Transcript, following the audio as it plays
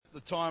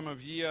the time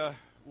of year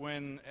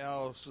when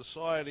our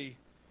society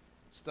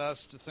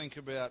starts to think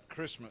about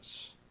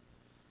Christmas.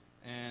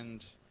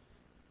 And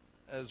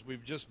as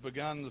we've just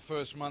begun the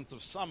first month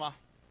of summer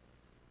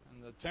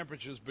and the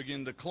temperatures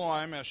begin to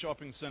climb, our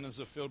shopping centres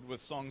are filled with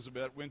songs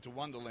about winter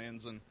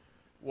wonderlands and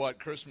white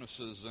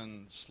Christmases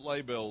and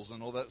sleigh bells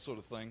and all that sort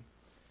of thing,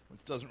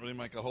 which doesn't really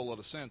make a whole lot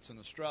of sense in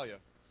Australia.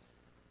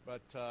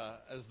 But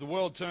as the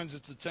world turns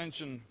its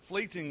attention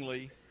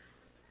fleetingly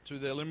to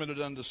their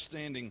limited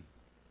understanding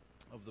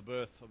of the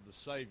birth of the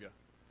Saviour,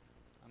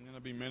 I'm going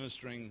to be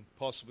ministering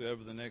possibly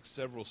over the next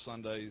several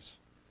Sundays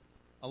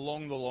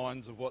along the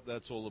lines of what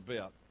that's all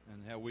about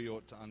and how we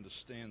ought to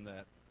understand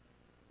that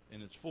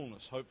in its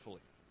fullness,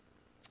 hopefully.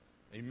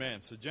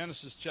 Amen. So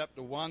Genesis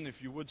chapter 1,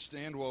 if you would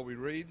stand while we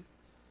read.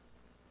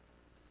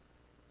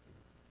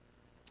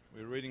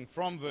 We're reading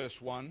from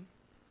verse 1.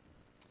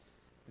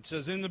 It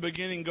says, "In the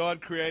beginning God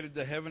created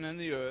the heaven and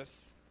the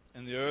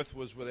earth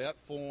was without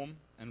form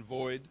and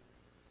void,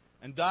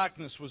 and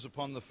darkness was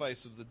upon the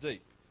face of the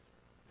deep.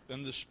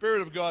 And the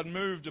Spirit of God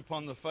moved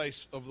upon the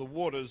face of the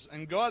waters,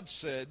 and God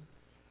said,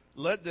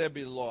 'Let there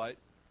be light,'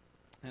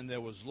 and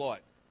there was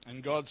light.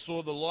 And God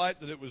saw the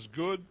light that it was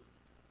good,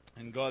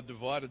 and God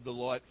divided the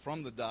light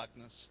from the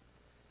darkness.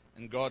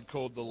 And God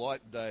called the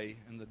light day,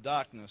 and the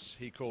darkness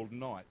he called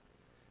night.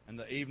 And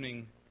the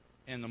evening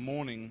and the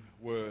morning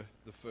were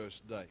the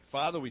first day."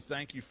 Father, we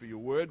thank you for your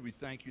word. We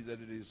thank you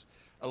that it is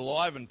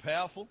alive and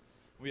powerful.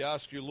 We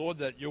ask you, Lord,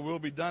 that your will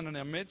be done in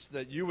our midst,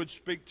 that you would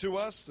speak to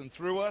us and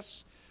through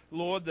us.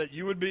 Lord, that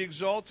you would be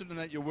exalted and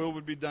that your will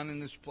would be done in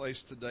this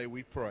place today,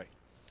 we pray.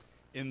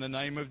 In the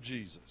name of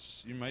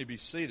Jesus. You may be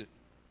seated.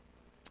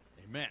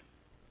 Amen.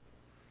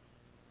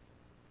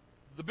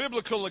 The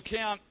biblical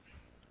account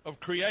of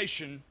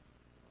creation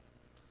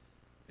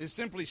is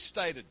simply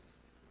stated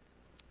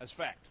as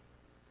fact.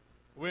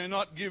 We're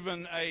not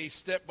given a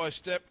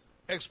step-by-step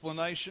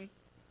explanation,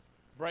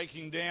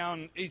 breaking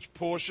down each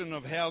portion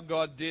of how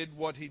God did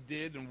what he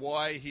did and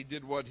why he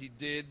did what he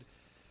did,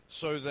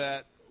 so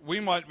that we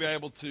might be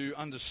able to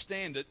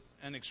understand it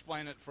and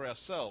explain it for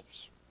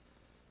ourselves.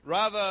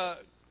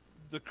 Rather,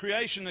 the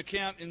creation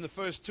account in the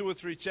first 2 or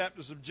 3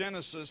 chapters of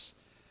Genesis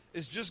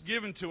is just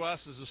given to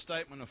us as a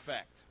statement of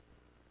fact.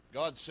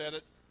 God said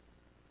it.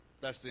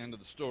 That's the end of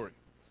the story.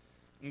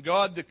 And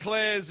God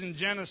declares in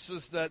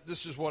Genesis that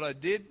this is what I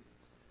did,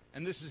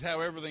 and this is how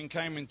everything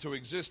came into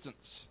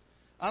existence.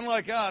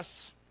 Unlike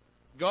us,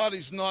 God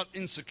is not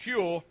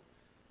insecure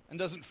and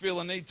doesn't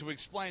feel a need to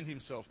explain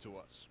himself to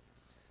us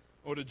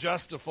or to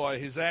justify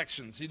his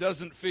actions. He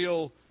doesn't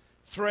feel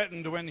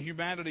threatened when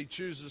humanity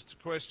chooses to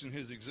question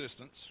his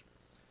existence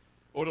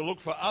or to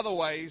look for other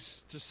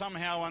ways to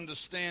somehow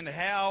understand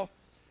how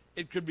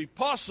it could be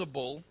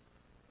possible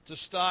to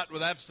start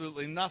with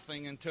absolutely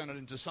nothing and turn it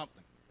into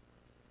something.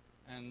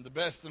 And the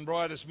best and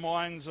brightest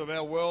minds of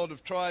our world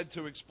have tried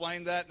to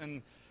explain that,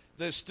 and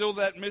there's still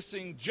that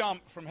missing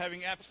jump from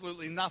having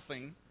absolutely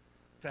nothing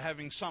to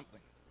having something.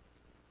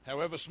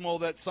 However small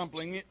that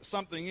something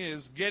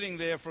is, getting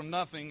there from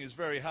nothing is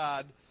very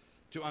hard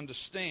to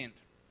understand.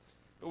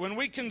 But when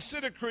we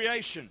consider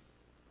creation,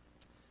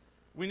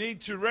 we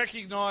need to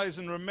recognize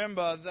and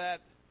remember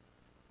that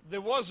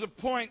there was a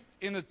point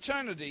in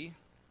eternity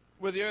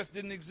where the earth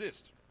didn't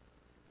exist.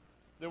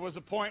 There was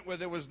a point where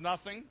there was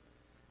nothing,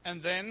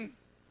 and then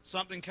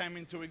something came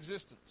into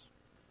existence.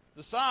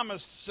 The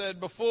psalmist said,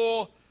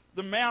 "Before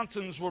the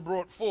mountains were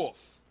brought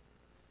forth,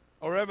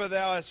 or ever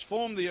thou hast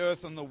formed the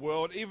earth and the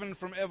world, even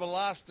from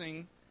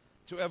everlasting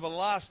to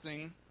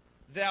everlasting,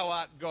 thou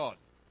art God."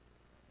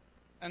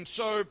 And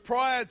so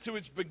prior to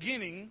its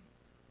beginning,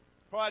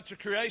 prior to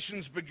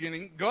creation's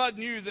beginning, God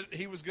knew that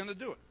he was going to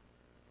do it.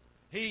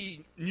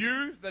 He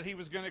knew that he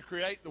was going to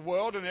create the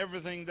world and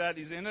everything that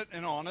is in it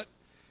and on it.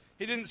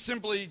 He didn't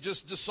simply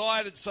just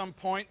decide at some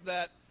point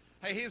that,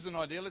 hey, here's an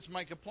idea, let's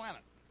make a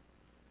planet.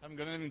 Haven't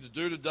got anything to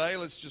do today,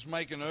 let's just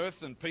make an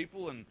earth and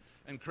people and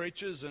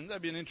creatures, and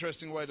that'd be an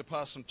interesting way to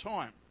pass some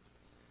time.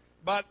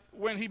 But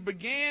when he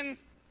began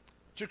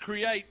to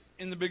create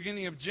in the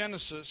beginning of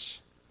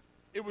Genesis,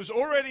 it was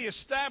already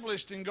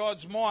established in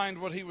God's mind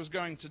what he was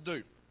going to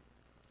do.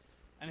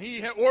 And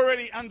he had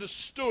already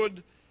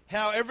understood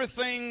how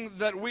everything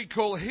that we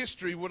call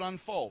history would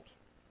unfold.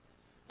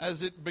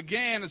 As it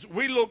began, as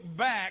we look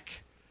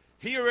back,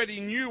 he already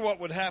knew what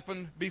would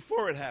happen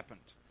before it happened.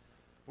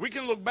 We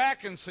can look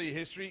back and see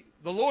history.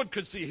 The Lord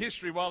could see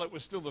history while it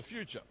was still the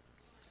future.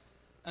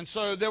 And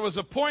so there was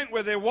a point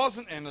where there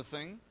wasn't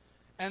anything,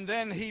 and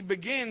then he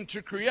began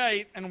to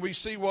create, and we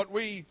see what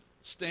we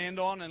stand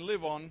on and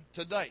live on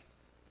today.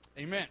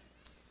 Amen.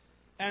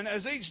 And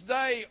as each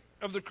day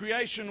of the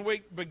creation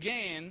week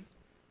began,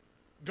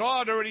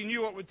 God already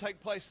knew what would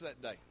take place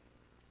that day.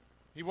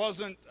 He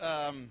wasn't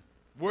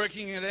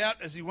working it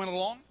out as he went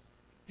along.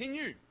 He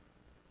knew.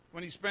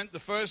 When he spent the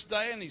first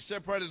day and he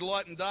separated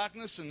light and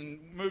darkness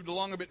and moved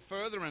along a bit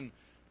further, and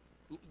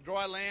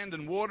dry land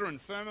and water and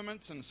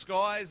firmaments and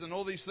skies and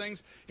all these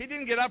things, he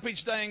didn't get up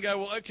each day and go,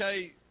 well,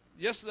 okay,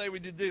 yesterday we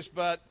did this,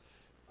 but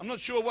I'm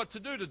not sure what to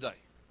do today.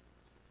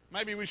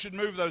 Maybe we should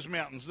move those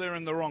mountains. They're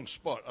in the wrong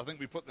spot. I think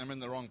we put them in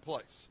the wrong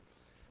place.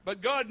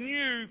 But God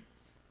knew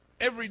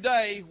every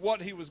day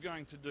what he was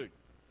going to do.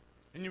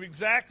 He knew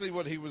exactly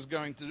what he was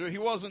going to do. He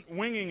wasn't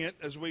winging it,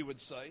 as we would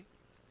say.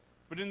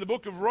 But in the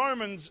book of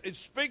Romans, it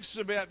speaks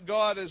about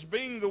God as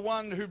being the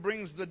one who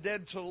brings the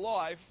dead to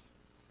life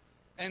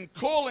and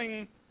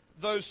calling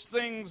those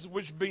things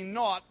which be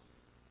not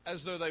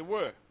as though they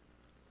were.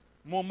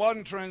 More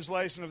modern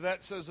translation of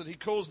that says that he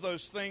calls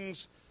those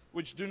things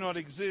which do not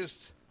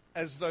exist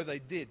as though they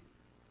did.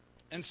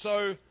 And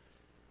so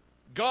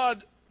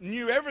God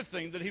knew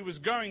everything that he was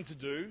going to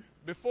do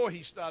before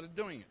he started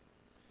doing it.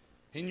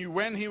 He knew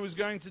when he was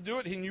going to do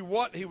it. He knew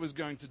what he was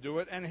going to do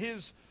it. And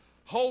his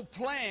whole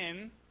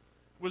plan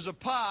was a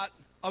part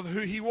of who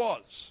he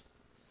was.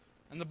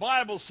 And the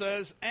Bible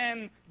says,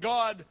 and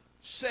God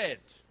said,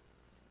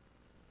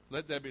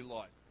 let there be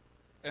light.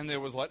 And there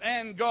was light.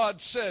 And God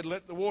said,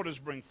 let the waters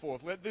bring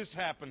forth. Let this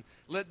happen.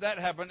 Let that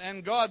happen.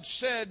 And God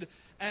said,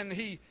 and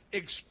he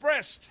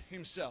expressed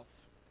himself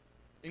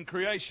in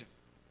creation.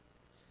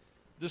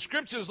 The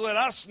scriptures let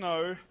us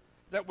know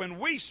that when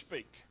we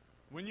speak,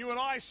 when you and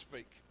I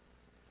speak,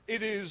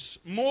 it is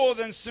more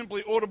than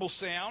simply audible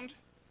sound,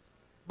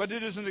 but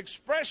it is an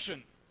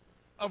expression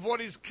of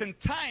what is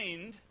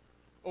contained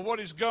or what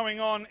is going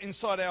on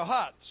inside our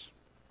hearts.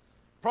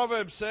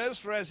 Proverbs says,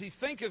 for as he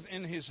thinketh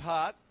in his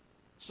heart,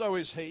 so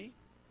is he.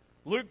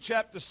 Luke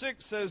chapter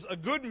 6 says, a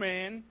good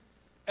man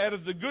out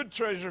of the good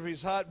treasure of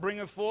his heart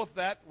bringeth forth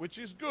that which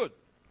is good.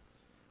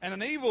 And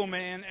an evil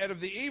man out of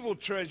the evil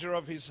treasure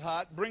of his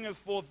heart bringeth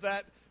forth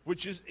that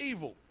which is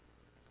evil.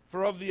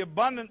 For of the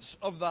abundance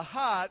of the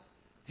heart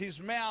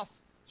his mouth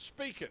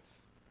speaketh.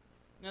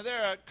 Now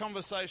there are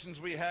conversations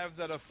we have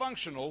that are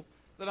functional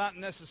that aren't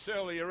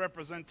necessarily a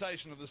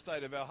representation of the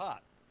state of our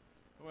heart.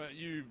 Well,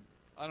 you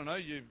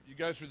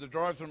go through the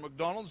drive-thru at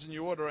McDonald's and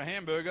you order a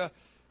hamburger.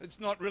 It's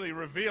not really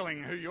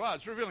revealing who you are.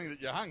 It's revealing that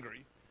you're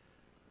hungry,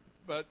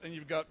 and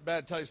you've got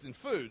bad taste in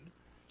food.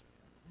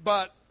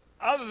 But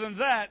other than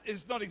that,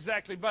 it's not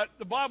exactly. But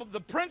the Bible, the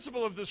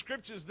principle of the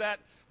Scriptures, that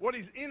what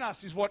is in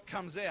us is what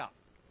comes out.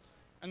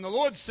 And the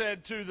Lord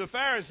said to the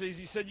Pharisees,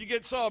 he said, you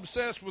get so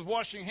obsessed with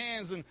washing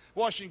hands and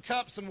washing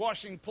cups and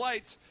washing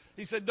plates.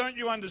 He said, don't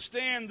you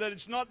understand that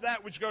it's not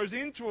that which goes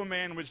into a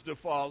man which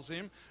defiles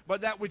him,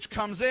 but that which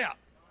comes out?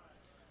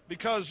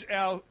 Because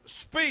our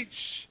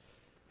speech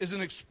is an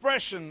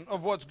expression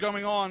of what's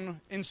going on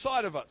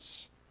inside of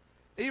us.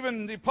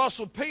 Even the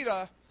Apostle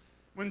Peter,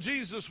 when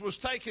Jesus was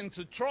taken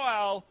to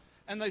trial,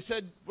 and they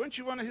said, weren't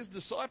you one of his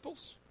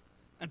disciples?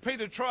 And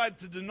Peter tried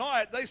to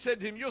deny it. They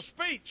said to him, your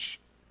speech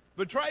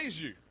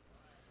betrays you.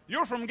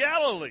 You're from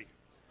Galilee.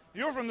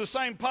 You're from the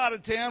same part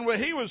of town where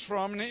he was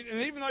from. And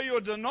even though you're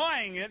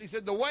denying it, he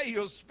said, the way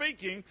you're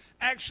speaking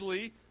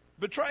actually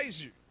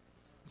betrays you.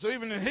 So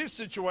even in his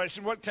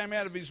situation, what came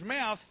out of his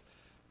mouth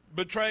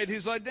betrayed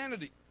his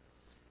identity.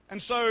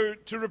 And so,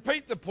 to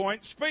repeat the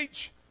point,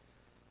 speech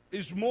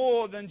is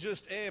more than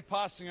just air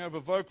passing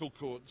over vocal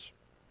cords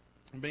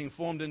and being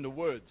formed into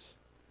words.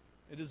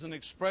 It is an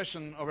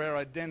expression of our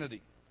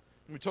identity.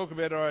 When we talk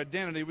about our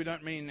identity, we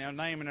don't mean our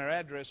name and our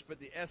address, but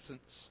the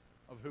essence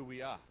of who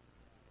we are,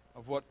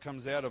 of what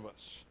comes out of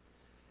us.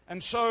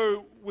 And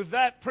so, with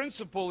that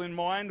principle in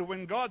mind,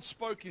 when God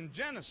spoke in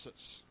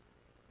Genesis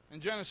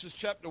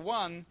chapter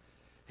 1,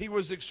 he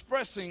was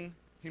expressing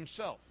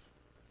himself.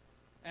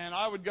 And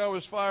I would go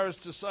as far as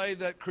to say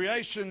that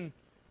creation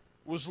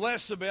was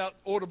less about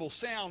audible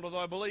sound, although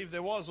I believe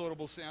there was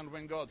audible sound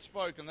when God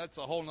spoke, and that's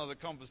a whole other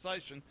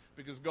conversation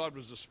because God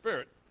was a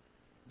spirit.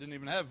 Didn't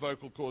even have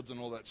vocal cords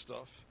and all that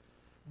stuff.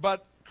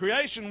 But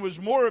creation was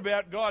more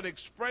about God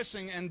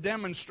expressing and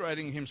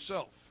demonstrating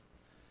himself.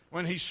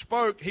 When he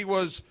spoke, he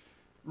was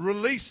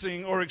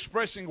releasing or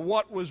expressing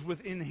what was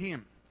within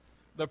him,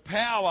 the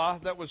power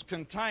that was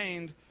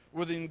contained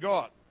within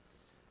God.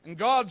 And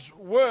God's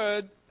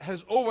word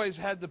has always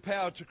had the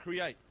power to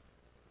create.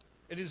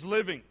 It is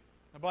living.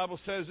 The Bible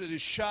says it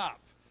is sharp.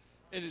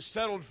 It is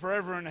settled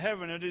forever in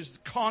heaven. It is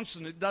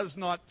constant. It does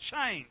not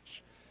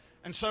change.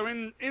 And so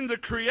in the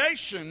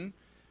creation,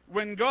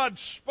 when God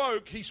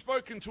spoke, he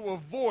spoke into a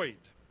void.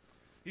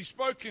 He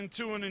spoke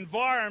into an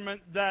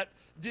environment that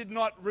did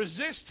not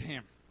resist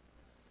him.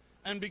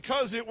 And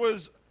because it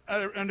was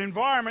an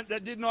environment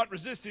that did not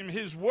resist him,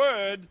 his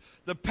word,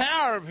 the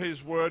power of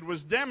his word,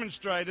 was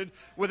demonstrated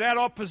without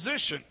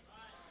opposition,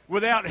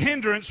 without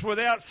hindrance,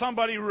 without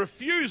somebody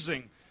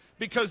refusing,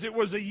 because it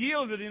was a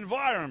yielded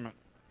environment.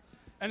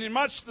 And in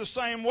much the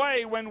same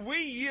way, when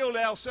we yield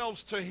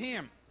ourselves to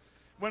him,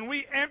 when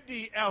we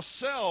empty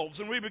ourselves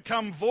and we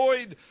become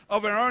void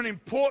of our own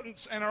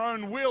importance and our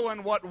own will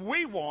and what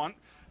we want,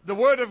 the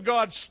Word of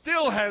God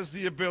still has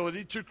the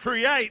ability to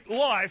create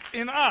life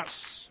in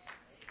us.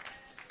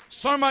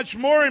 So much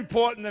more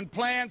important than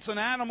plants and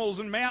animals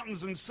and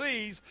mountains and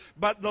seas,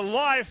 but the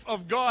life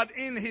of God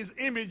in his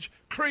image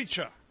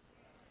creature.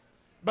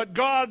 But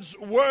God's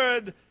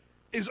word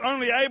is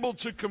only able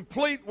to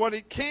complete what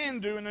it can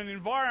do in an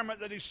environment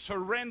that is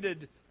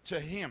surrendered to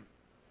him.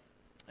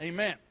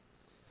 Amen.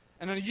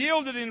 And a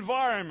yielded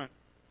environment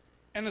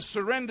And a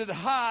surrendered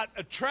heart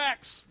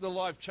attracts the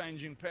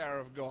life-changing power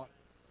of God.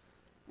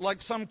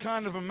 Like some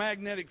kind of a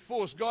magnetic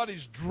force, God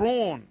is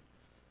drawn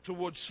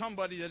towards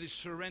somebody that is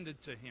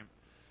surrendered to him.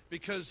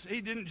 Because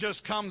he didn't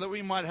just come that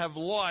we might have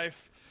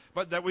life,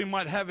 but that we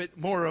might have it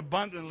more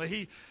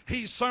abundantly.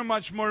 He's so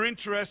much more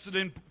interested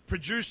in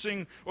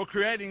producing or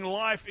creating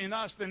life in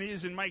us than he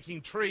is in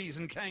making trees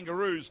and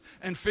kangaroos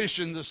and fish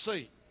in the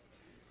sea.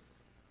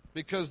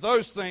 Because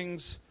those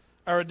things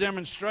are a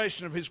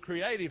demonstration of his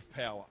creative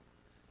power.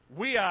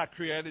 We are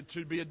created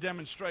to be a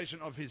demonstration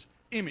of his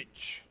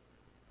image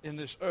in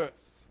this earth.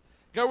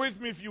 Go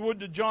with me, if you would,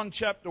 to John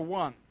chapter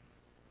 1.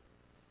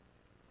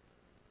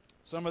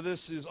 Some of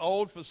this is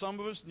old for some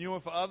of us, newer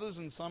for others,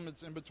 and some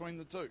it's in between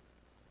the two.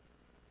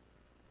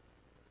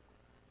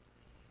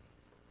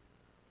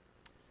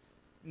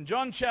 In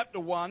John chapter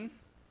 1,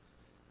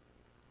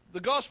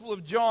 the Gospel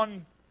of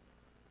John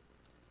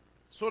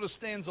sort of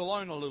stands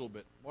alone a little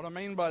bit. What I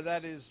mean by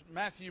that is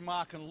Matthew,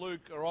 Mark, and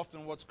Luke are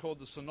often what's called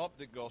the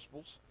synoptic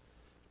Gospels.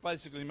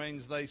 Basically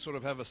means they sort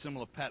of have a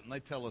similar pattern. They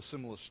tell a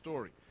similar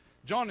story.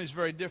 John is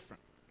very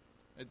different.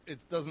 It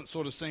doesn't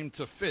sort of seem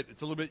to fit.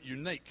 It's a little bit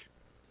unique.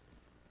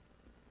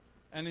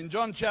 And in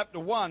John chapter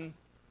 1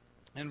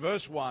 and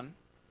verse 1,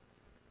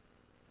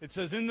 it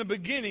says, "In the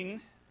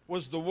beginning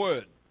was the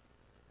Word,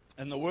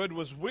 and the Word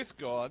was with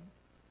God,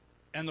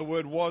 and the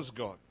Word was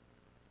God.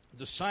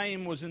 The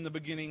same was in the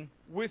beginning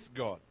with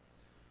God.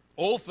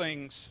 All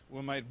things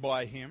were made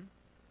by him,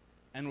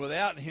 and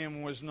without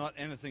him was not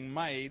anything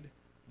made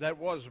that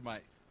was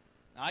made."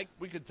 Now,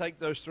 we could take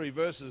those 3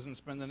 verses and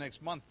spend the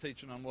next month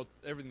teaching on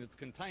everything that's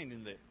contained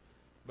in there,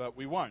 but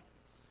we won't.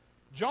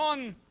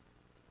 John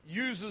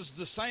uses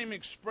the same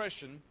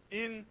expression,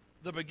 "in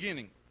the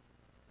beginning,"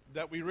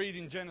 that we read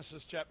in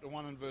Genesis chapter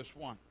 1 and verse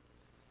 1.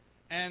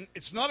 And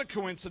it's not a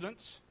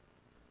coincidence,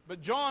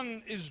 but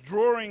John is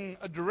drawing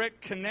a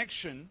direct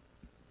connection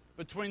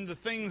between the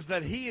things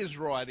that he is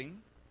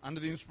writing under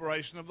the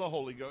inspiration of the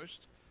Holy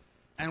Ghost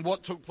and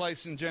what took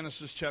place in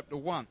Genesis chapter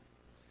 1.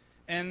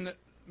 And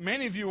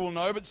many of you will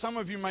know, but some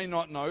of you may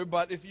not know,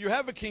 but if you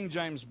have a King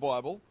James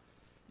Bible,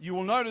 you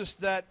will notice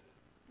that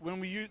when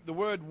we use the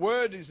word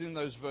 "word" is in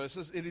those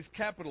verses, it is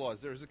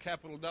capitalized. There is a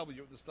capital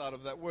W at the start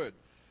of that word.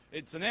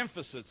 It's an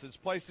emphasis. It's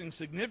placing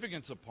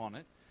significance upon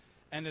it,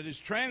 and it is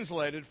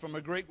translated from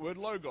a Greek word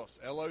logos,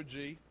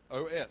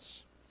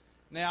 Logos.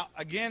 Now,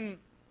 again,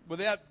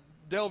 without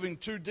delving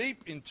too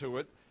deep into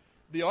it,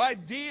 the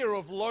idea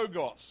of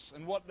logos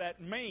and what that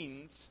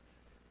means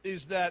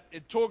is that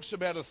it talks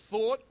about a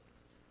thought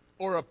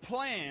or a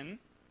plan,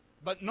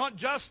 but not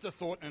just a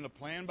thought and a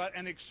plan, but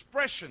an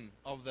expression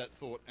of that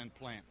thought and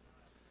plan.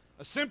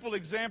 A simple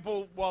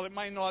example, while it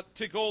may not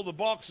tick all the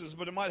boxes,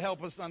 but it might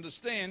help us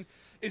understand,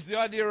 is the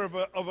idea of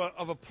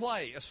a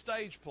play, a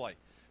stage play.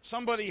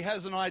 Somebody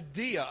has an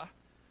idea,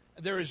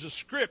 there is a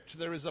script,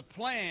 there is a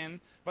plan,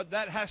 but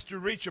that has to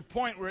reach a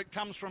point where it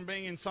comes from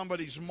being in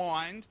somebody's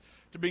mind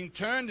to being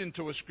turned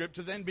into a script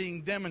to then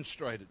being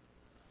demonstrated.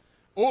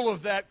 All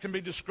of that can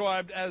be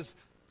described as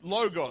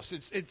logos.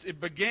 It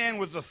began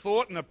with a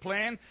thought and a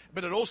plan,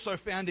 but it also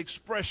found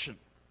expression.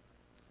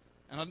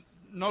 And I'm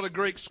not a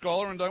Greek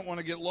scholar and don't want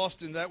to get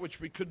lost in that, which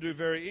we could do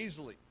very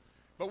easily.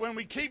 But when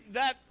we keep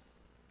that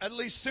at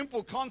least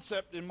simple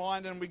concept in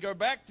mind and we go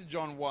back to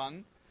John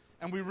 1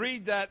 and we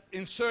read that,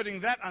 inserting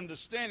that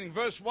understanding,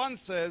 verse 1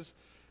 says,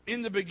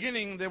 "In the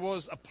beginning there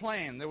was a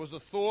plan, there was a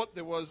thought,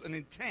 there was an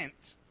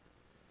intent."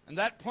 And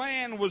that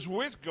plan was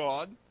with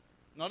God,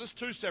 not as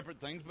 2 separate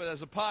things, but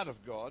as a part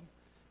of God.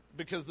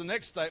 Because the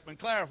next statement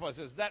clarifies,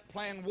 says that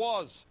plan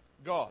was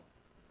God.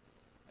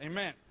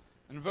 Amen.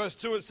 In verse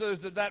 2 it says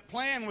that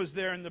plan was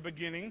there in the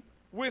beginning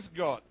with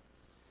God.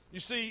 You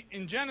see,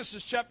 in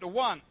Genesis chapter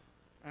 1,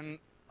 and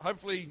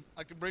hopefully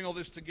I can bring all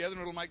this together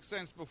and it'll make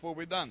sense before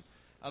we're done.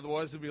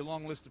 Otherwise there'll be a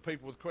long list of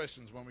people with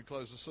questions when we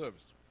close the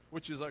service,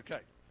 which is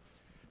okay.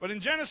 But in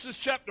Genesis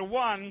chapter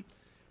 1,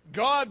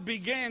 God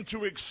began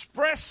to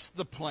express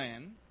the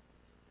plan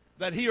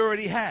that he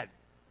already had.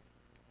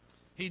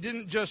 He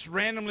didn't just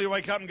randomly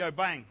wake up and go,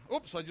 bang,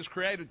 oops, I just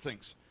created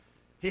things.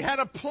 He had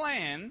a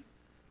plan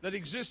that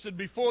existed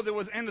before there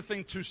was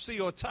anything to see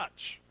or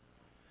touch.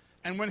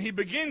 And when he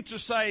began to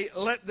say,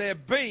 let there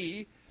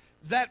be,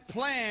 that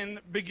plan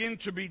began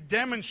to be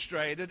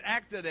demonstrated,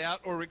 acted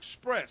out, or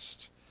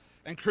expressed.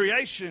 And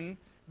creation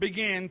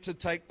began to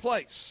take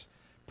place.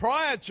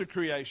 Prior to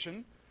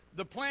creation,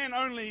 the plan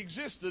only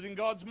existed in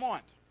God's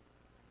mind.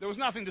 There was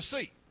nothing to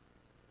see.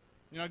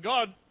 You know,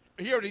 God,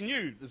 he already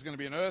knew there's going to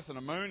be an earth and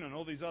a moon and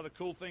all these other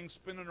cool things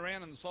spinning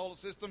around in the solar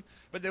system,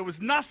 but there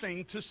was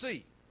nothing to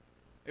see.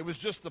 It was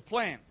just the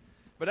plan.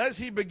 But as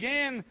he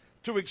began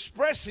to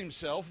express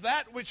himself,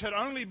 that which had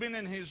only been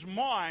in his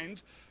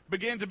mind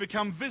began to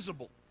become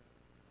visible.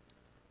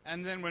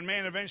 And then when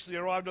man eventually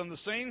arrived on the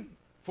scene,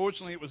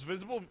 fortunately it was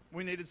visible,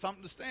 we needed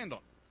something to stand on.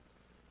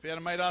 If he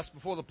had made us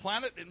before the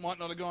planet, it might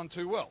not have gone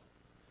too well.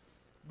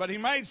 But he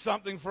made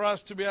something for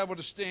us to be able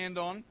to stand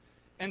on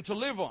and to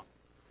live on.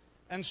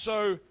 And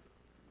so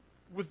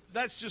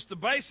that's just the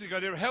basic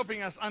idea of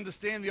helping us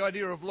understand the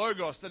idea of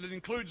logos, that it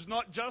includes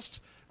not just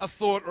a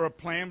thought or a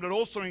plan, but it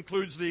also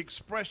includes the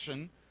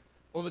expression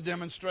or the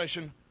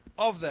demonstration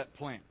of that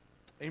plan.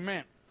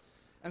 Amen.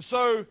 And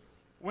so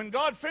when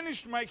God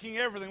finished making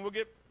everything, we'll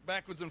get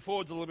backwards and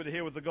forwards a little bit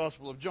here with the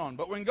Gospel of John,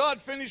 but when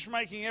God finished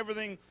making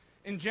everything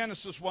in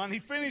Genesis 1, he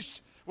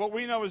finished what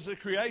we know as the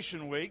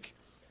creation week,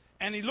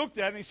 and he looked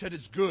at it and he said,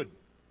 it's good.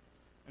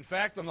 In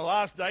fact, on the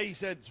last day, he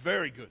said, it's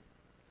very good.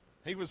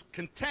 He was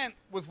content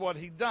with what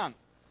he'd done.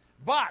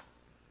 But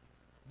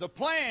the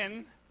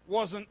plan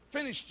wasn't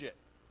finished yet.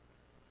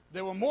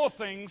 There were more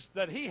things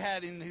that he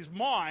had in his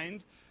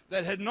mind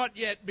that had not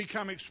yet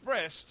become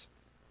expressed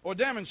or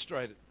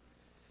demonstrated.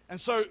 And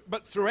so,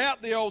 but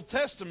throughout the Old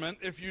Testament,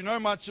 if you know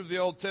much of the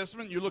Old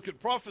Testament, you look at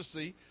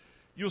prophecy,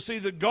 you'll see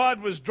that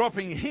God was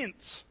dropping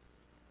hints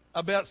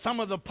about some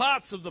of the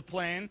parts of the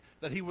plan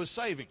that he was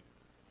saving,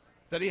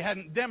 that he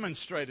hadn't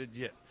demonstrated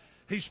yet.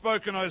 He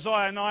spoke in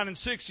Isaiah 9 and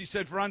 6, he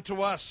said, for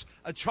unto us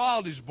a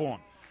child is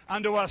born,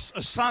 unto us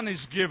a son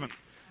is given.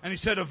 And he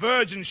said, a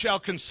virgin shall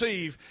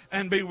conceive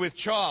and be with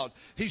child.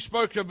 He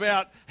spoke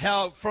about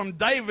how from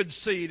David's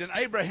seed and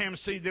Abraham's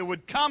seed there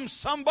would come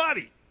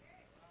somebody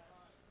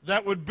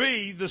that would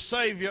be the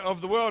Savior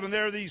of the world. And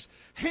there are these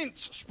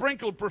hints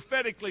sprinkled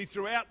prophetically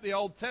throughout the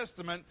Old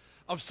Testament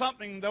of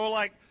something, they were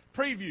like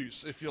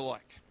previews, if you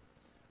like,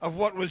 of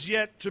what was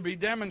yet to be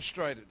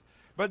demonstrated.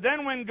 But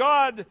then when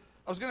God,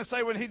 I was going to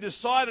say when he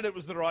decided it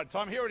was the right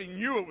time, he already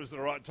knew it was the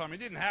right time. He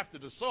didn't have to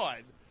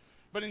decide.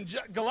 But in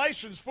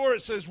Galatians 4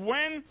 it says,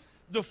 when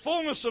the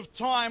fullness of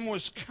time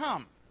was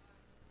come,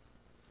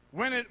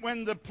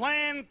 when the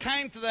plan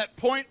came to that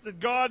point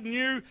that God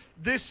knew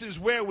this is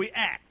where we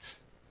act,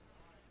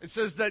 it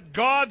says that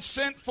God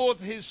sent forth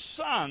his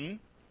Son,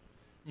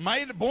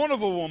 born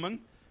of a woman,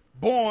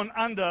 born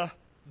under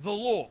the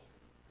law.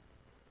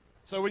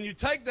 So when you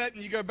take that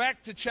and you go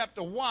back to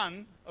chapter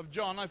 1 of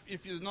John,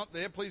 if you're not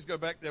there, please go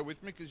back there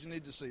with me because you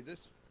need to see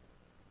this.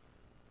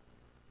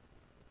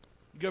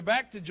 You go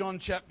back to John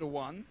chapter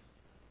 1,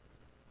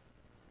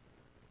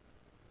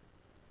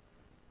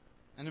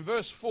 and in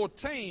verse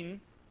 14,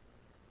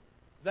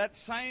 that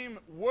same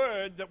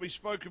word that we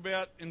spoke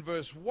about in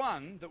verse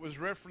 1 that was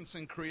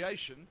referencing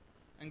creation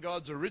and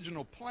God's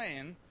original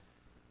plan,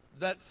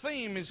 that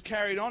theme is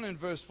carried on in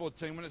verse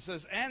 14 when it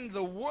says, and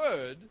the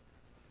Word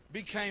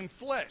became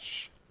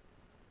flesh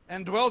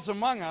and dwelt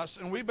among us,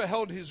 and we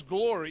beheld his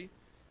glory,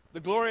 the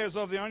glory as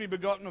of the only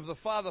begotten of the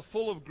Father,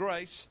 full of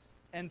grace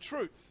and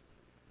truth.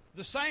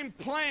 The same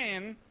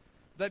plan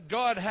that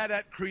God had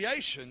at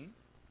creation,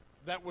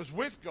 that was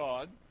with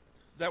God,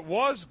 that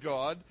was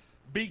God,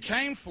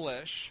 became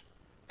flesh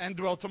and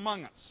dwelt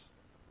among us.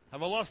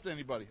 Have I lost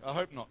anybody? I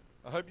hope not.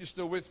 I hope you're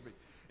still with me.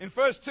 In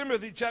 1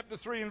 Timothy chapter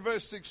 3 and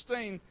verse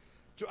 16,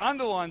 to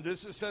underline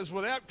this, it says,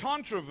 without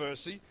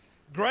controversy,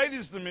 great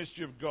is the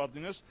mystery of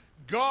godliness.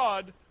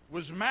 God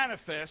was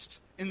manifest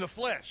in the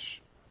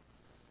flesh.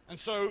 And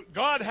so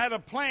God had a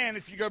plan.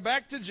 If you go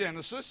back to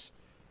Genesis,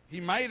 he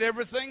made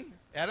everything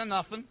out of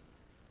nothing,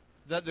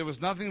 that there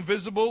was nothing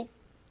visible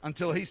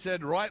until he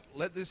said, right,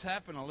 let this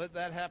happen or let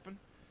that happen.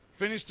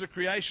 Finished the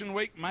creation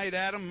week, made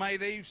Adam,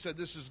 made Eve, said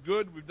this is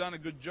good, we've done a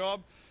good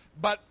job.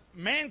 But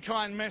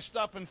mankind messed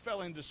up and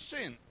fell into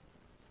sin.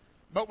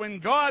 But when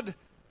God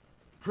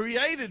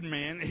created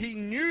man, he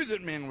knew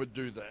that men would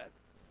do that.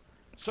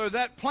 So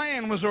that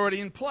plan was already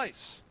in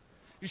place.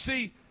 You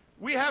see,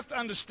 we have to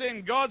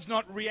understand God's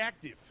not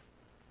reactive.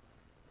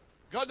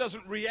 God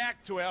doesn't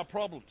react to our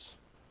problems.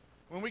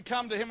 When we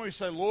come to him and we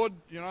say, Lord,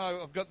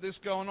 I've got this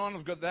going on,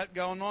 I've got that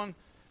going on,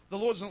 the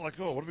Lord's not like,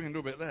 oh, what are we going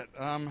to do about that?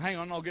 Hang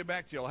on, I'll get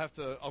back to you.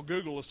 I'll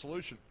Google a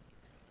solution.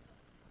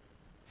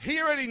 He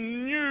already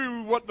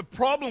knew what the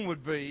problem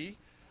would be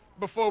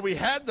before we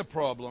had the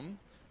problem,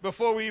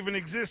 before we even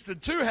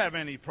existed to have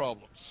any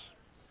problems.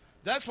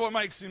 That's what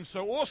makes him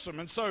so awesome.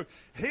 And so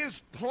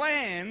his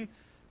plan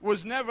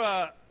was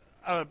never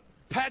a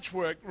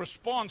patchwork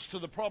response to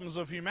the problems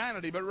of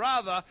humanity, but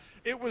rather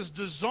it was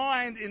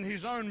designed in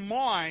his own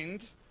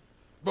mind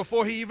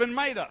before he even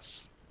made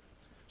us.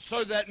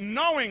 So that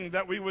knowing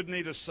that we would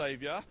need a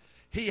Savior,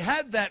 he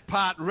had that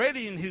part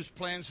ready in his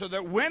plan so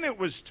that when it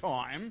was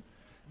time,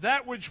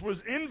 that which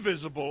was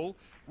invisible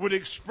would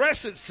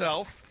express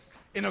itself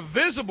in a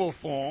visible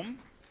form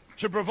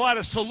to provide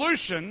a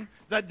solution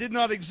that did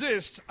not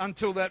exist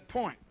until that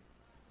point.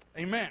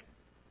 Amen.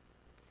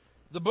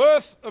 The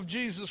birth of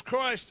Jesus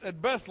Christ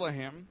at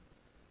Bethlehem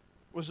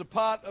was a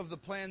part of the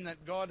plan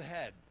that God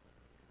had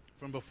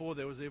from before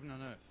there was even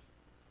an earth.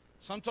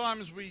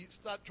 Sometimes we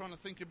start trying to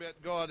think about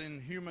God in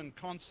human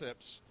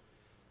concepts,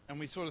 and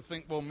we sort of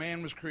think, well,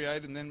 man was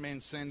created and then man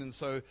sinned, and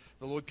so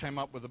the Lord came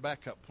up with a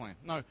backup plan.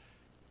 No,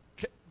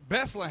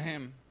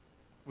 Bethlehem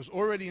was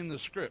already in the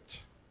script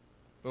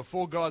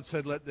before God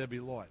said, let there be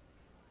light.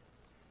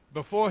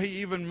 Before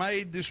he even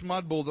made this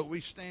mud ball that we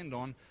stand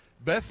on,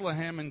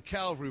 Bethlehem and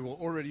Calvary were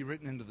already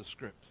written into the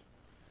script.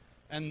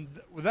 And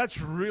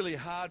that's really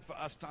hard for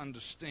us to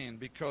understand,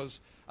 because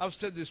I've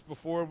said this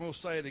before and we'll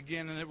say it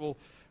again, and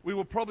we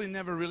will probably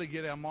never really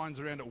get our minds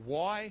around it.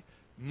 Why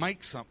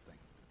make something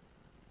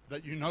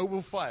that you know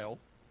will fail,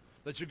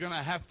 that you're going to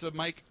have to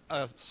make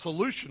a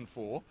solution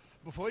for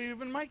before you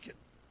even make it.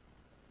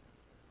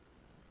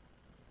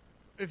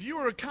 If you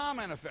were a car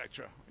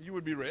manufacturer, you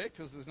would be rare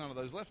because there's none of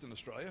those left in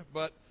Australia,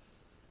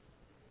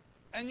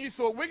 and you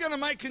thought, we're going to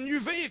make a new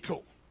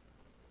vehicle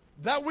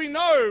that we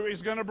know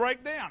is going to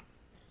break down.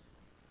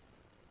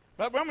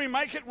 But when we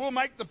make it, we'll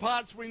make the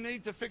parts we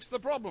need to fix the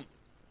problem.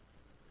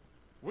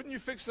 Wouldn't you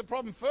fix the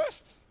problem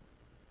first?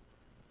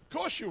 Of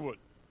course you would.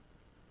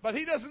 But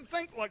he doesn't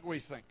think like we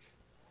think.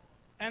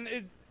 And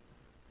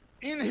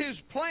in his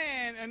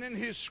plan and in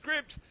his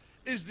script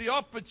is the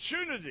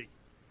opportunity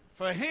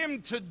for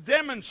him to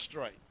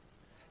demonstrate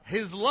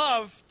his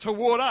love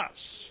toward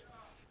us.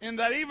 In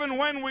that even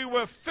when we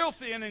were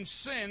filthy and in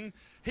sin,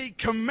 he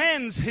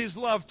commends his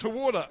love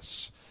toward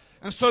us.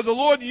 And so the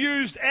Lord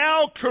used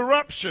our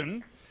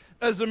corruption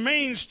as a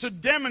means to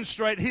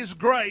demonstrate his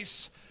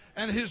grace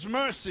and his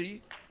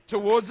mercy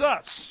towards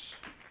us.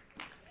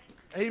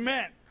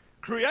 Amen.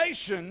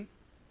 Creation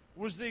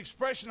was the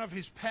expression of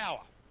his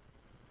power.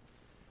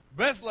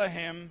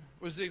 Bethlehem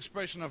was the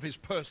expression of his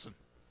person.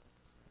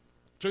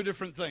 Two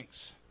different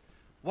things.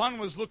 One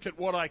was look at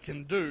what I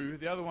can do.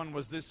 The other one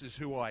was this is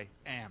who I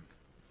am.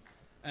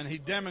 And he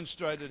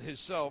demonstrated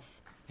himself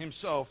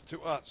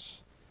to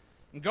us.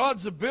 And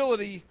God's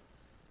ability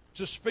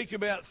to speak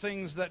about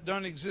things that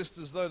don't exist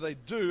as though they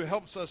do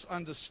helps us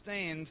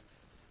understand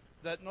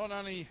that not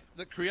only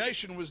that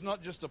creation was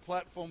not just a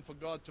platform for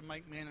God to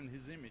make man in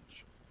his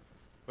image,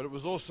 but it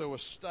was also a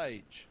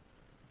stage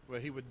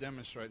where he would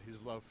demonstrate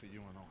his love for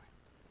you and I.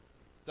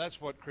 That's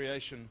what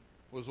creation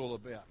was all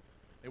about.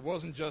 It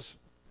wasn't just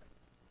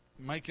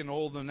making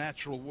all the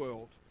natural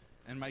world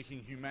and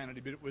making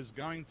humanity, but it was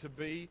going to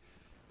be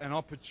an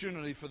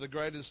opportunity for the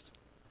greatest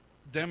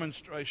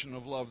demonstration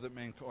of love that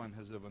mankind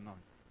has ever known.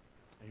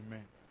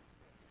 Amen.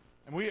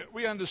 And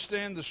we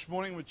understand this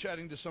morning, we're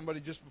chatting to somebody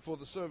just before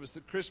the service,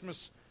 that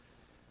Christmas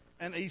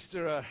and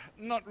Easter are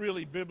not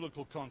really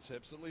biblical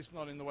concepts, at least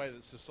not in the way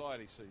that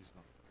society sees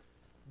them.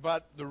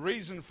 But the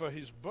reason for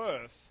his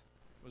birth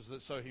was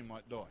that so he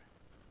might die.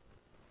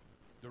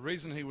 The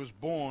reason he was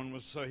born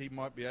was so he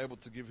might be able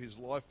to give his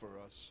life for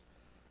us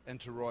and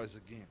to rise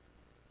again.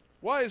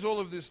 Why is all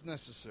of this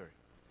necessary?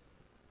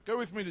 Go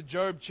with me to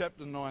Job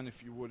chapter 9,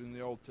 if you would, in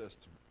the Old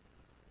Testament.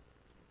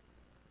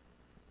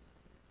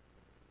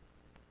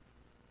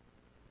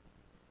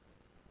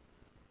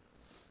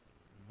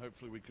 And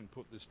hopefully we can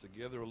put this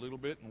together a little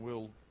bit and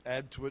we'll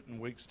add to it in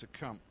weeks to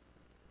come.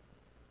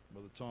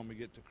 By the time we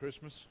get to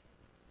Christmas,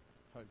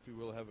 hopefully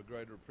we'll have a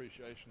greater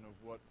appreciation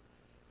of what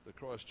the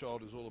Christ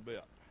child is all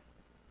about.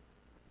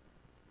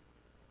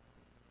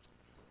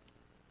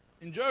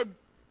 In Job,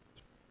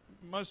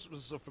 most of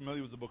us are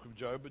familiar with the book of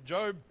Job, but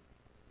Job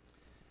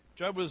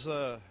was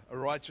a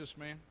righteous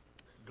man,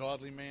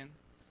 godly man.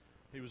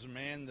 He was a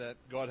man that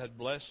God had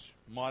blessed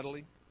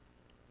mightily,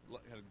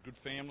 had a good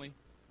family,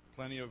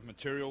 plenty of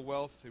material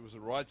wealth. He was a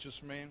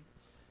righteous man.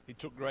 He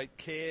took great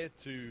care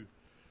to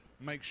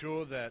make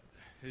sure that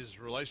his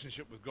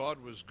relationship with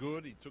God was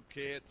good. He took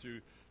care to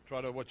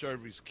try to watch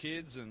over his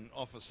kids and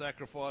offer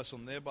sacrifice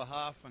on their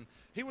behalf. And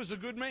he was a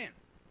good man.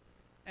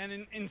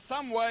 And in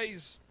some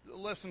ways, a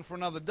lesson for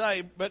another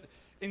day, but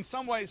in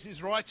some ways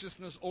his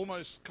righteousness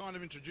almost kind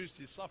of introduced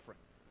his suffering.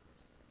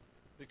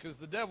 Because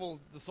the devil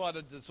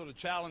decided to sort of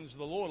challenge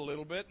the Lord a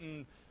little bit,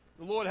 and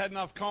the Lord had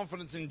enough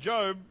confidence in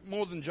Job,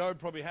 more than Job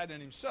probably had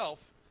in himself,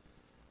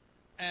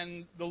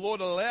 and the Lord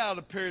allowed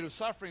a period of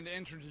suffering to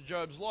enter into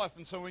Job's life.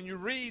 And so when you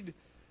read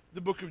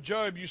the book of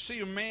Job, you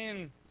see a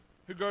man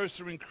who goes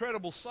through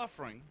incredible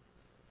suffering,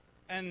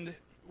 and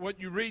what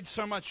you read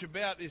so much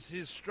about is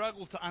his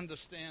struggle to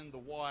understand the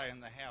why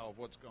and the how of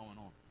what's going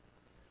on.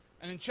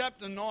 And in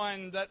chapter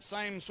 9, that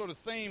same sort of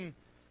theme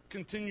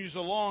continues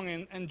along.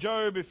 And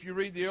Job, if you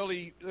read the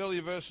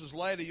earlier verses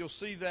later, you'll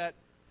see that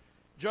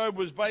Job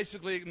was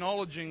basically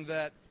acknowledging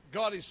that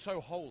God is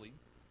so holy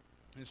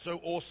and so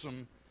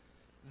awesome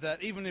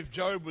that even if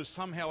Job was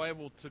somehow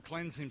able to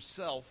cleanse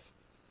himself,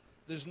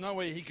 there's no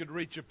way he could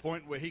reach a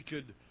point where he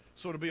could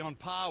sort of be on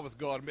par with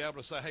God and be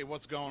able to say, hey,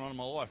 what's going on in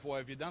my life? Why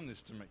have you done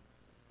this to me?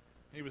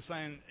 He was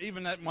saying,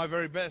 even at my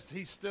very best,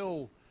 he's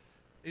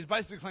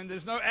basically saying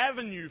there's no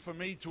avenue for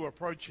me to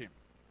approach him.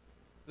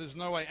 There's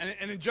no way.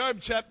 And in Job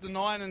chapter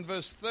 9 and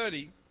verse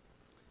 30,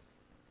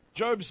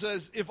 Job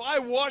says, if I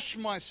wash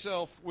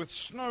myself with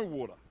snow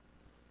water,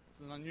 it's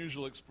an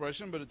unusual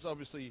expression, but it's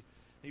obviously,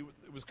 it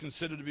was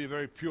considered to be a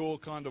very pure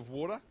kind of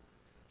water.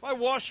 If I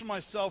wash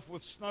myself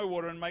with snow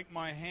water and make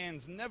my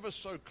hands never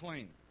so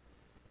clean,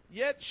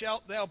 yet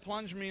shalt thou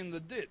plunge me in the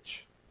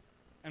ditch,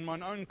 and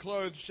mine own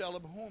clothes shall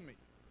abhor me.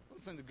 I'm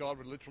not saying that God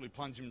would literally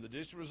plunge him in the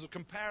ditch. It was a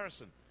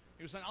comparison.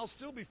 He was saying, I'll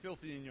still be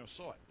filthy in your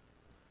sight.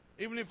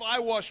 Even if I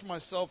wash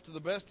myself to the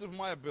best of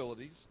my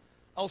abilities,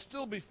 I'll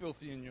still be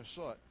filthy in your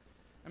sight.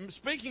 And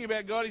speaking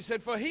about God, he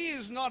said, for he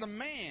is not a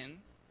man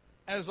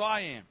as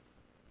I am,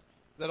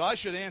 that I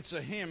should answer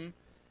him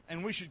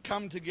and we should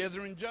come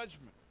together in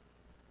judgment.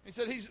 He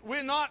said,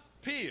 we're not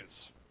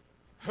peers.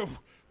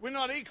 We're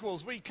not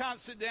equals. We can't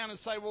sit down and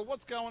say, well,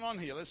 what's going on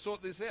here? Let's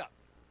sort this out.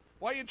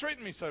 Why are you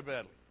treating me so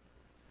badly?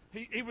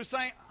 He was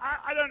saying,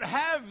 I don't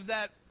have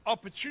that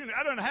opportunity.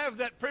 I don't have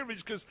that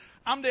privilege because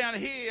I'm down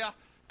here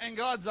and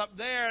God's up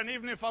there. And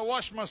even if I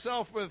wash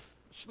myself with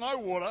snow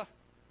water,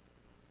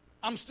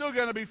 I'm still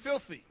going to be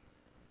filthy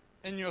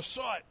in your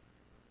sight.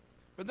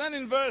 But then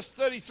in verse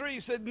 33 he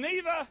said,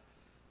 neither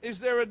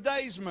is there a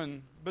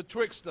daysman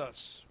betwixt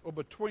us or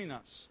between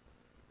us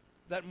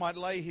that might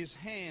lay his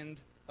hand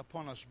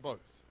upon us both.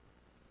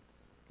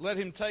 Let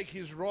him take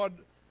his rod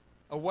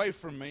away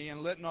from me,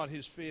 and let not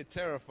his fear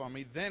terrify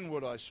me. Then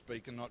would I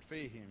speak and not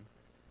fear him,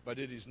 but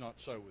it is not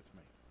so with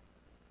me.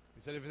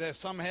 He said, if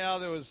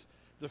there was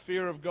the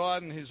fear of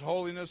God and his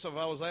holiness, if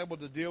I was able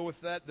to deal with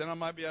that, then I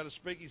might be able to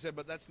speak. He said,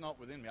 but that's not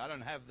within me. I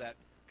don't have that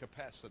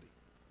capacity.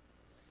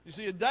 You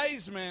see, a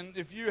daysman,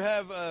 if you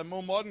have a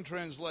more modern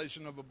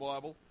translation of a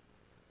Bible,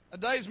 a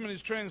daysman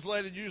is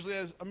translated usually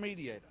as a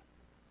mediator.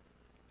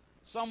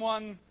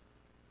 Someone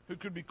who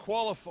could be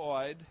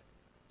qualified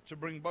to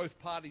bring both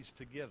parties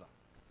together.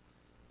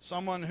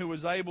 Someone who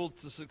was able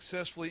to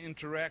successfully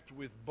interact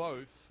with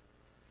both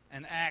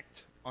and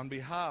act on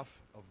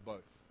behalf of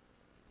both.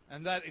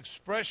 And that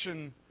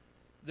expression,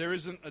 there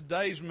isn't a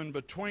daysman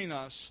between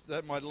us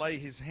that might lay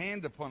his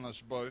hand upon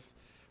us both.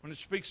 When it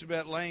speaks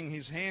about laying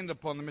his hand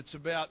upon them, it's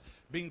about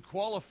being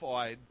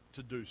qualified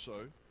to do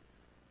so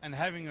and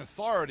having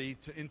authority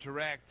to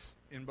interact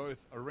in both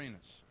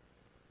arenas.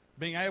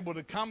 Being able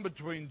to come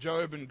between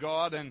Job and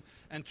God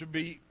and to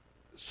be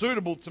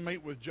suitable to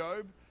meet with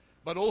Job,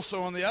 but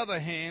also on the other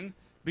hand,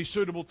 be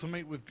suitable to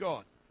meet with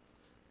God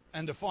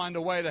and to find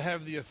a way to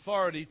have the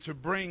authority to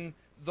bring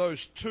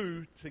those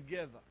two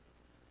together.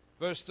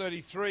 Verse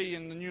 33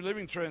 in the New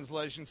Living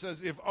Translation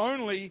says, if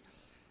only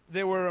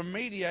there were a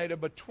mediator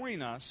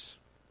between us,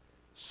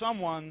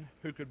 someone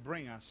who could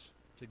bring us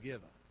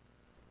together.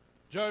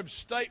 Job's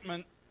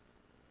statement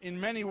in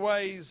many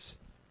ways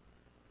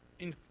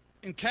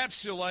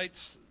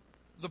encapsulates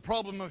the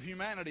problem of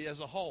humanity as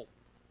a whole.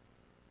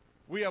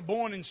 We are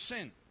born in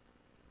sin.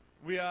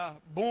 We are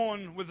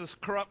born with this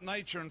corrupt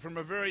nature, and from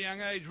a very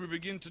young age we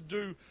begin to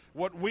do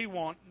what we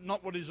want,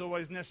 not what is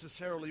always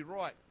necessarily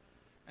right.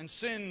 And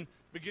sin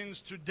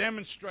begins to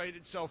demonstrate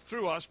itself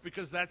through us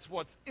because that's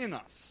what's in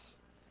us.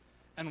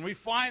 And we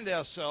find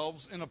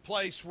ourselves in a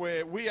place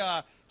where we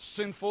are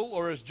sinful,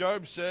 or as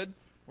Job said,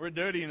 we're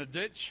dirty in a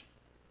ditch.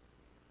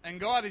 And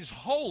God is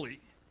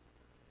holy.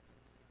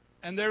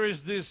 And there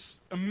is this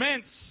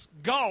immense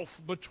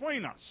gulf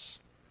between us.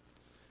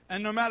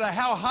 And no matter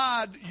how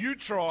hard you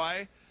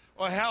try,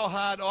 or how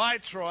hard I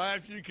try,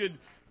 if you could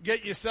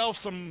get yourself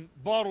some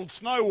bottled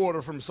snow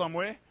water from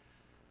somewhere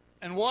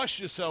and wash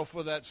yourself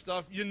with that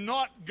stuff, you're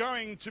not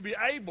going to be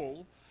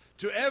able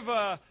to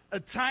ever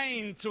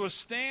attain to a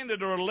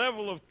standard or a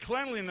level of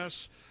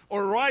cleanliness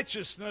or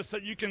righteousness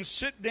that you can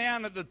sit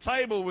down at the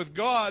table with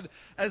God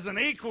as an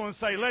equal and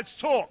say, let's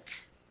talk.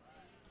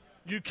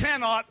 You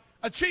cannot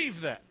achieve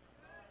that.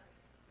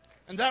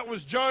 And that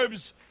was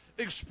Job's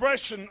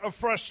expression of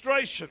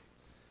frustration.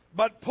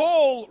 But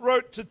Paul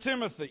wrote to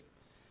Timothy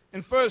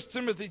in 1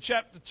 Timothy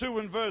chapter 2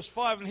 and verse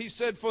 5, and he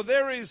said, for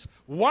there is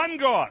one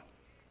God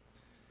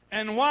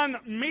and one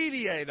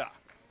mediator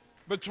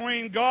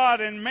between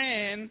God and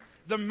man,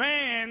 the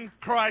man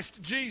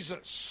Christ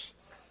Jesus.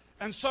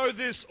 And so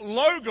this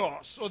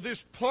logos, or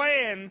this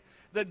plan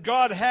that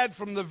God had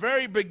from the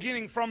very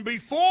beginning, from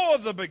before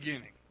the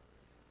beginning,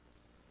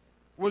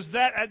 was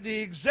that at the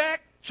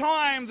exact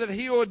time that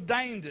he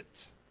ordained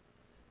it,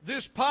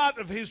 this part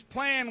of his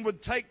plan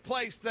would take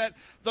place, that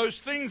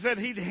those things that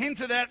he'd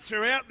hinted at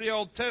throughout the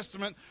Old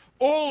Testament,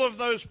 all of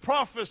those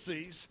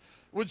prophecies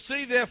would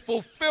see their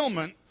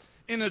fulfillment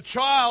in a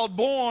child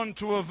born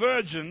to a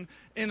virgin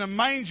in a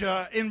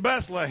manger in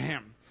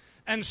Bethlehem.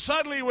 And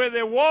suddenly, where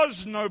there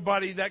was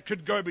nobody that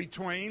could go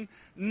between,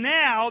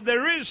 now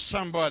there is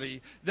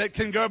somebody that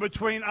can go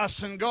between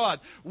us and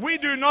God. We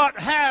do not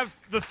have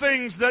the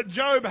things that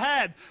Job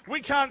had.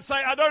 We can't say,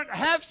 I don't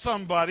have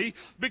somebody,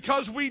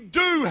 because we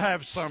do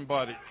have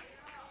somebody.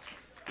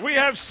 We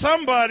have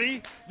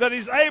somebody that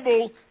is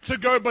able to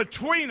go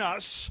between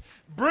us,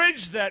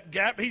 bridge that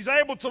gap. He's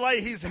able to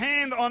lay his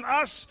hand on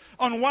us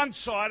on one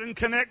side and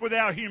connect with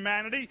our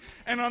humanity.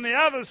 And on the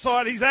other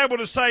side, he's able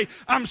to say,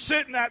 I'm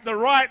sitting at the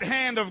right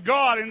hand of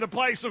God in the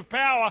place of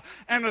power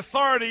and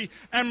authority.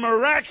 And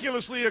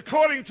miraculously,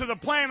 according to the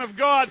plan of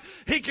God,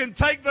 he can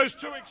take those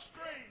two extremes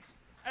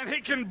and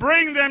he can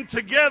bring them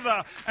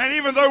together. And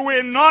even though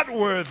we're not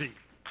worthy,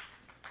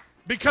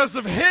 because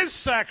of his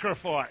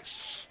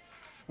sacrifice,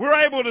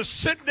 we're able to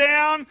sit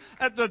down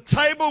at the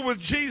table with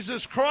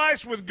Jesus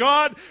Christ, with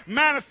God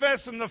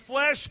manifest in the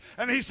flesh.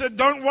 And he said,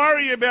 don't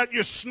worry about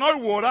your snow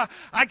water.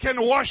 I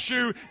can wash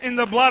you in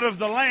the blood of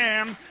the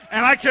Lamb,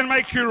 and I can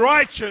make you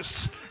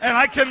righteous, and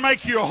I can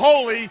make you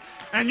holy,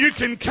 and you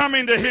can come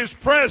into his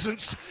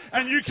presence,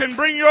 and you can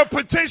bring your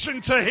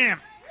petition to him.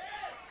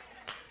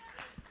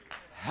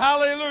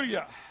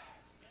 Hallelujah.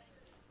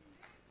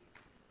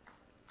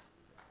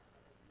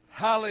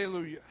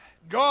 Hallelujah.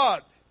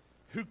 God,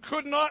 who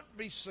could not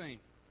be seen,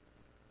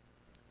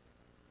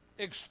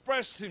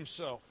 expressed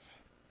himself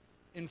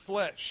in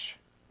flesh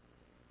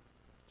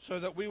so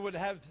that we would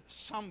have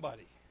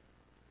somebody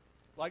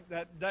like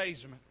that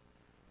Daysman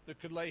that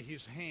could lay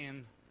his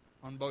hand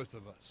on both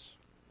of us.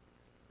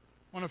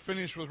 I want to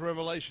finish with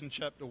Revelation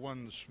chapter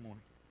 1 this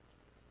morning.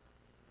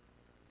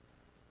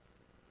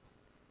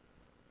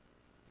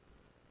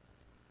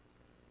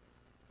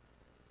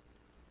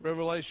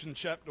 Revelation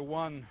chapter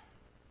 1.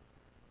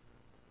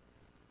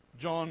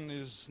 John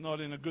is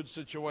not in a good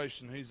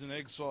situation. He's in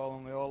exile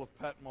on the Isle of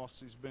Patmos.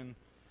 He's been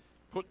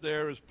put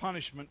there as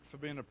punishment for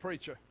being a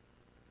preacher,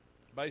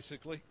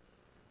 basically.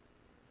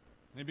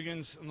 And he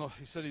begins,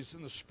 he said he's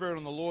in the Spirit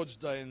on the Lord's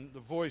day, and the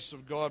voice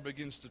of God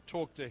begins to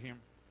talk to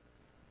him.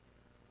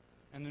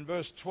 And in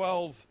verse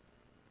 12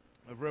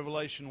 of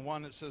Revelation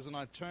 1, it says, "And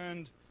I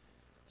turned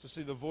to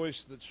see the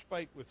voice that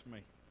spake with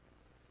me.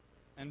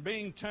 And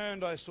being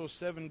turned, I saw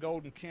 7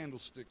 golden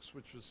candlesticks,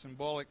 which was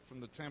symbolic from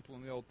the temple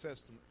in the Old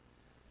Testament.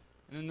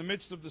 And in the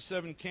midst of the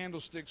 7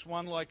 candlesticks,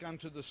 one like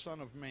unto the Son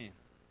of Man."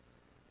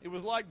 It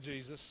was like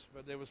Jesus,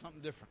 but there was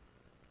something different.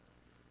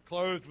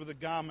 "Clothed with a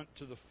garment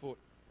to the foot,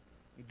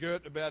 and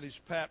girt about his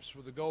paps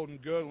with a golden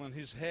girdle, and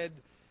his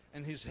head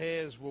and his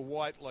hairs were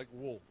white like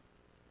wool,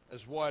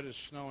 as white as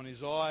snow, and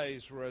his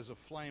eyes were as a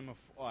flame of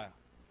fire,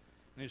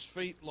 and his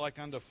feet like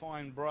unto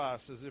fine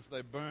brass, as if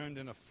they burned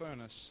in a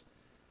furnace,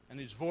 and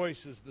his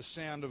voice as the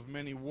sound of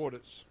many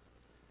waters.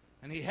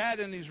 And he had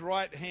in his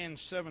right hand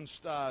 7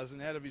 stars,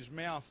 and out of his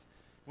mouth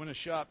went a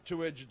sharp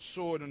 2-edged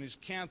sword, and his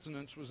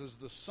countenance was as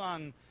the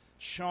sun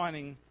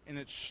shining in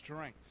its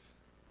strength."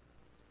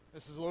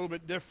 This is a little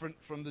bit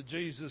different from the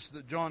Jesus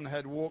that John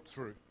had walked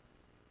with,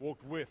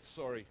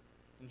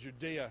 in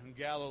Judea and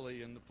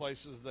Galilee and the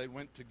places they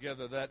went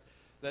together.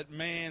 That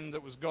man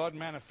that was God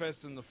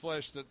manifest in the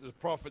flesh, that the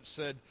prophet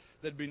said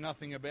there'd be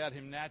nothing about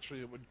him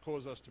naturally that would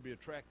cause us to be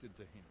attracted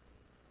to him.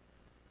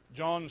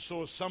 John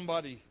saw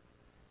somebody,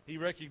 he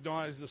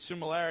recognized the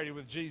similarity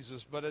with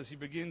Jesus, but as he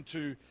began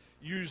to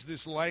use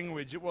this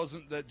language, it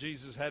wasn't that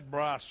Jesus had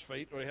brass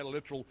feet or he had a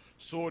literal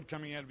sword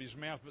coming out of his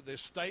mouth, but they're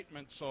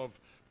statements of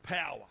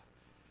power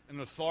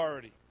and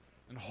authority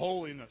and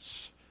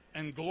holiness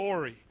and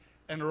glory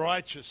and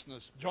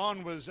righteousness.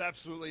 John was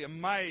absolutely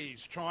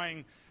amazed,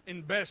 trying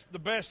the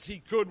best he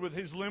could with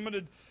his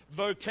limited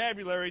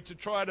vocabulary to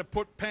try to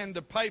put pen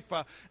to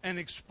paper and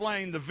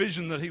explain the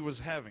vision that he was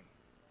having.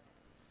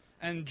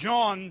 And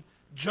John,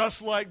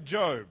 just like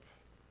Job,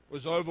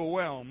 was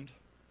overwhelmed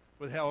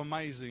with how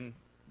amazing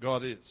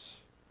God is.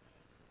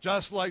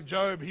 Just like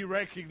Job, he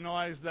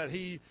recognized that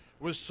he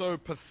was so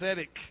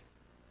pathetic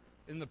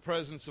in the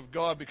presence of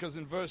God, because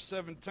in verse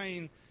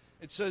 17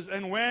 it says,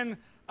 "And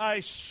when I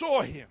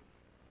saw him,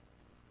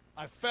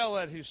 I fell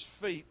at his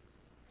feet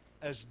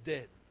as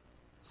dead."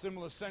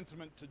 Similar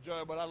sentiment to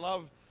Job, but I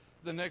love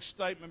the next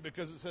statement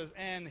because it says,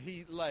 "And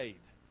he laid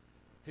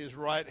his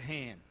right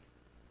hand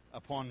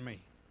upon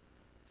me,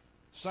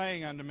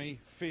 saying unto me,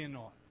 Fear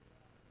not,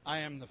 I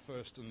am the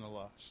first and the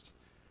last.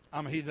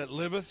 I'm he that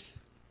liveth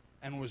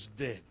and was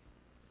dead.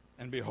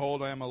 And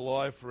behold, I am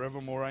alive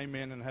forevermore,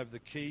 amen, and have the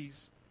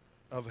keys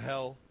of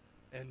hell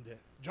and death."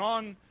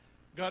 John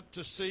got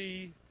to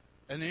see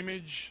an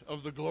image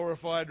of the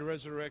glorified,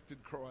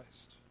 resurrected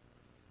Christ.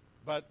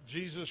 But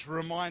Jesus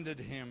reminded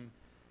him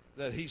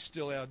that he's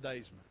still our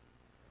Daysman.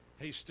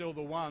 He's still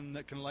the one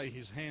that can lay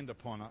his hand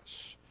upon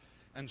us,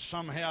 and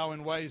somehow,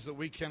 in ways that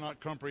we cannot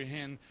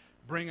comprehend,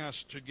 bring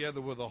us together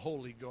with a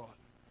holy God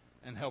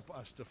and help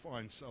us to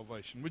find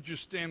salvation. Would you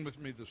stand with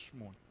me this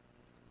morning?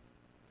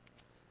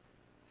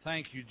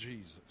 Thank you,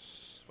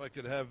 Jesus. If I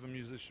could have the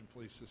musician,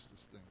 please, Sister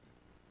Sting.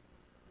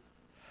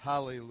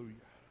 Hallelujah.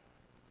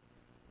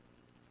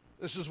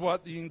 This is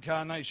what the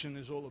incarnation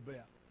is all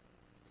about.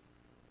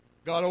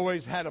 God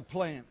always had a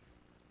plan,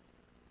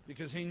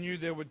 because he knew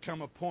there would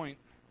come a point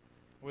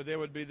where there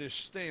would be this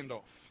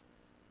standoff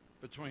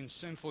between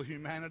sinful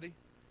humanity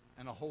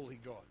and a holy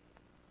God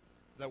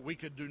that we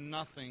could do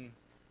nothing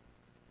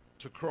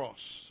to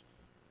cross,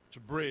 to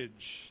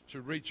bridge, to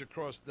reach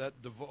across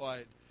that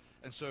divide.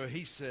 And so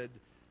he said,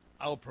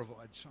 I'll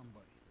provide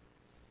somebody.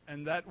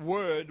 And that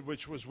word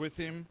which was with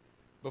him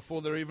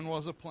before there even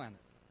was a planet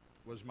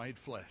was made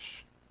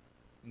flesh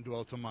and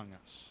dwelt among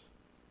us.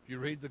 If you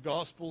read the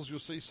Gospels, you'll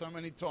see so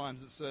many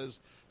times it says,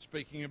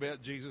 speaking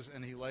about Jesus,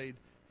 and he laid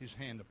his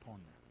hand upon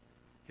them,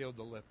 healed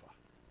the leper,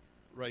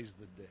 raised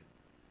the dead,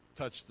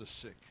 touched the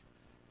sick,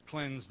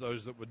 cleansed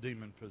those that were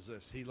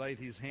demon-possessed. He laid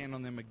his hand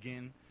on them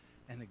again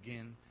and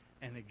again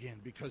and again,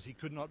 because he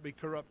could not be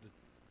corrupted.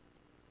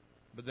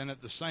 But then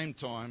at the same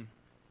time,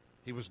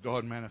 he was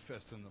God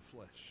manifest in the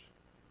flesh.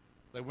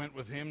 They went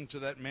with him to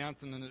that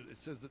mountain, and it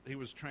says that he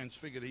was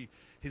transfigured.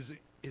 His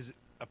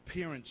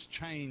appearance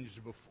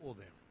changed before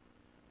them.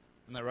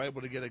 And they were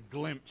able to get a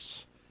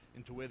glimpse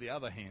into where the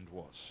other hand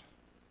was,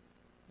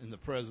 in the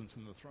presence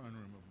in the throne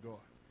room of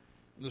God.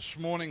 And this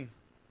morning,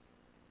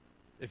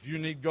 if you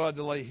need God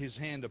to lay his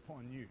hand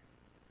upon you,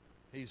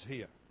 he's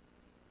here.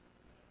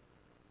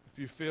 If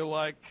you feel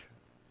like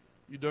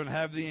you don't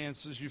have the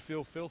answers, you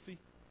feel filthy,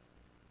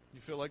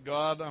 you feel like,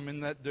 God, I'm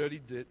in that dirty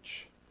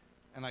ditch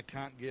and I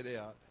can't get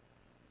out.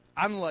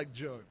 Unlike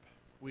Job,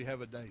 we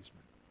have a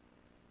Daysman.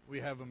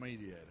 We have a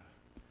mediator.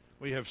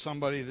 we have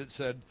somebody that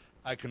said,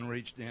 I can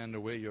reach down to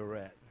where you're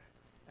at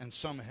and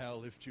somehow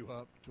lift you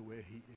up to where he is.